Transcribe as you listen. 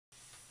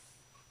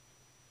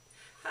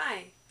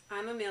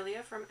I'm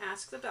Amelia from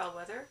Ask the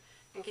Bellwether,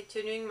 and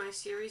continuing my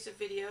series of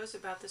videos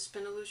about the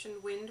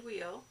Spinolution Wind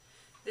Wheel.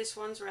 This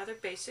one's rather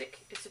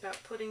basic. It's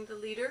about putting the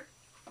leader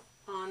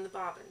on the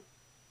bobbin.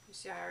 You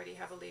see, I already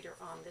have a leader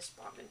on this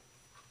bobbin.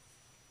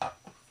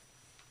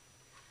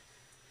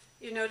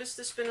 You notice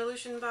the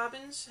Spinolution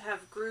bobbins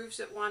have grooves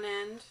at one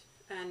end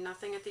and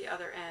nothing at the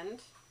other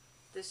end.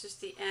 This is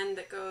the end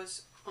that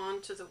goes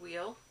onto the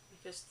wheel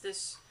because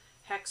this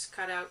hex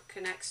cutout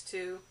connects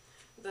to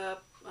the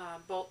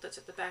bolt that's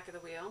at the back of the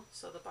wheel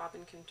so the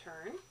bobbin can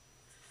turn.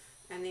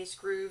 And these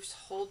grooves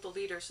hold the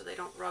leader so they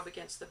don't rub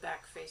against the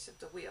back face of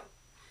the wheel.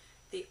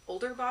 The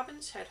older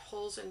bobbins had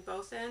holes in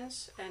both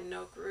ends and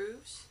no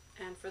grooves,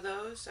 and for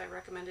those I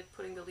recommended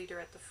putting the leader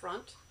at the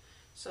front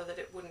so that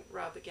it wouldn't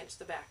rub against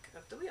the back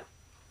of the wheel.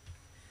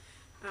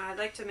 I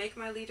like to make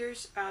my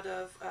leaders out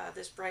of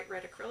this bright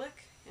red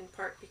acrylic, in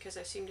part because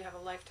I seem to have a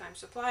lifetime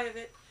supply of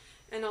it,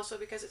 and also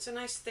because it's a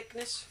nice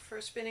thickness for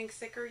spinning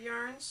thicker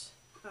yarns,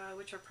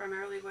 which are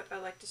primarily what I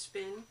like to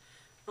spin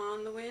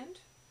on the wind.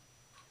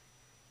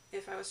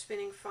 If I was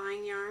spinning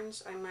fine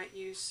yarns, I might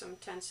use some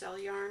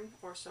tencel yarn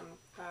or some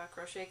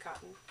crochet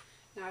cotton.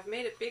 Now I've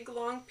made a big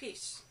long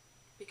piece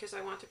because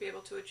I want to be able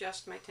to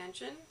adjust my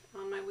tension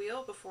on my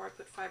wheel before I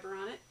put fiber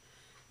on it.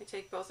 I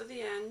take both of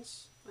the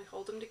ends, I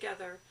hold them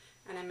together,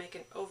 and I make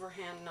an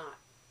overhand knot.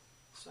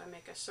 So I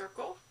make a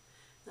circle,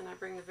 then I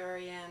bring the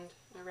very end,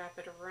 I wrap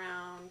it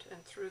around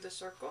and through the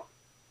circle,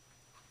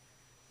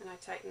 and I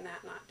tighten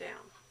that knot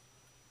down.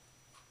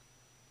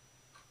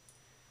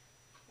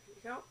 There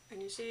you go,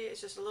 and you see it's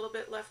just a little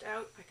bit left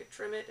out. I could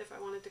trim it if I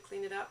wanted to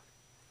clean it up.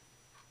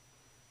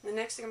 The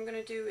next thing I'm going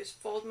to do is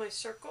fold my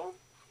circle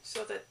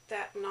so that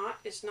that knot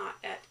is not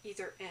at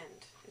either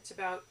end. It's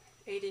about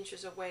 8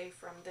 inches away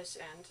from this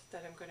end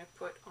that I'm going to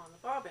put on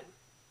the bobbin.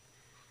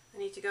 I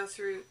need to go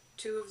through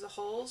 2 of the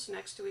holes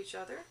next to each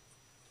other.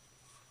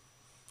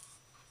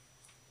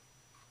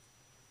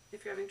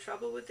 If you're having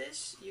trouble with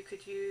this, you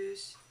could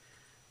use,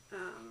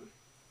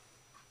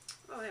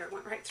 oh there, it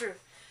went right through.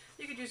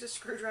 You could use a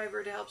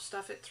screwdriver to help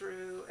stuff it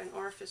through, an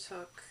orifice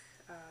hook,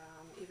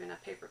 even a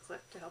paper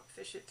clip to help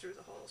fish it through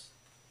the holes.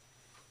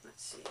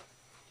 Let's see,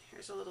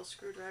 here's a little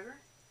screwdriver.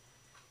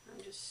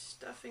 I'm just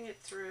stuffing it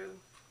through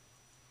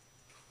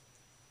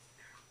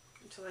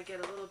until I get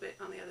a little bit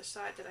on the other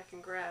side that I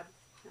can grab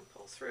and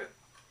pull through.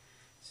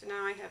 So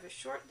now I have a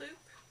short loop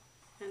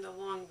and a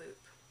long loop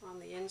on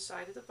the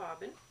inside of the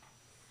bobbin.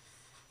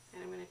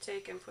 And I'm going to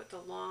take and put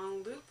the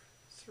long loop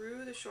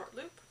through the short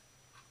loop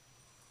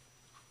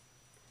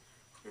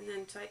and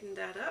then tighten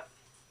that up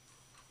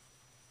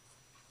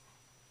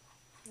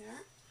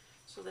there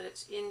so that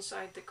it's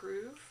inside the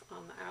groove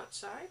on the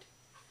outside.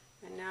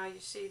 And now you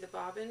see the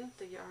bobbin,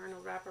 the yarn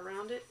will wrap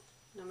around it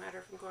no matter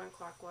if I'm going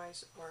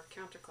clockwise or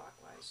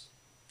counterclockwise.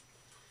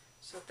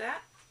 So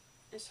that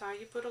is how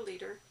you put a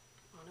leader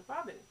on a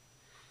bobbin.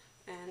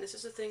 And this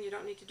is a thing you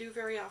don't need to do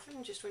very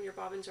often, just when your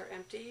bobbins are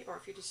empty or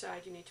if you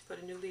decide you need to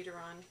put a new leader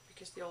on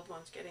because the old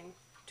one's getting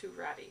too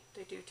ratty.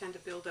 They do tend to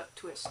build up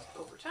twist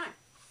over time.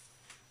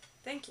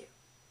 Thank you.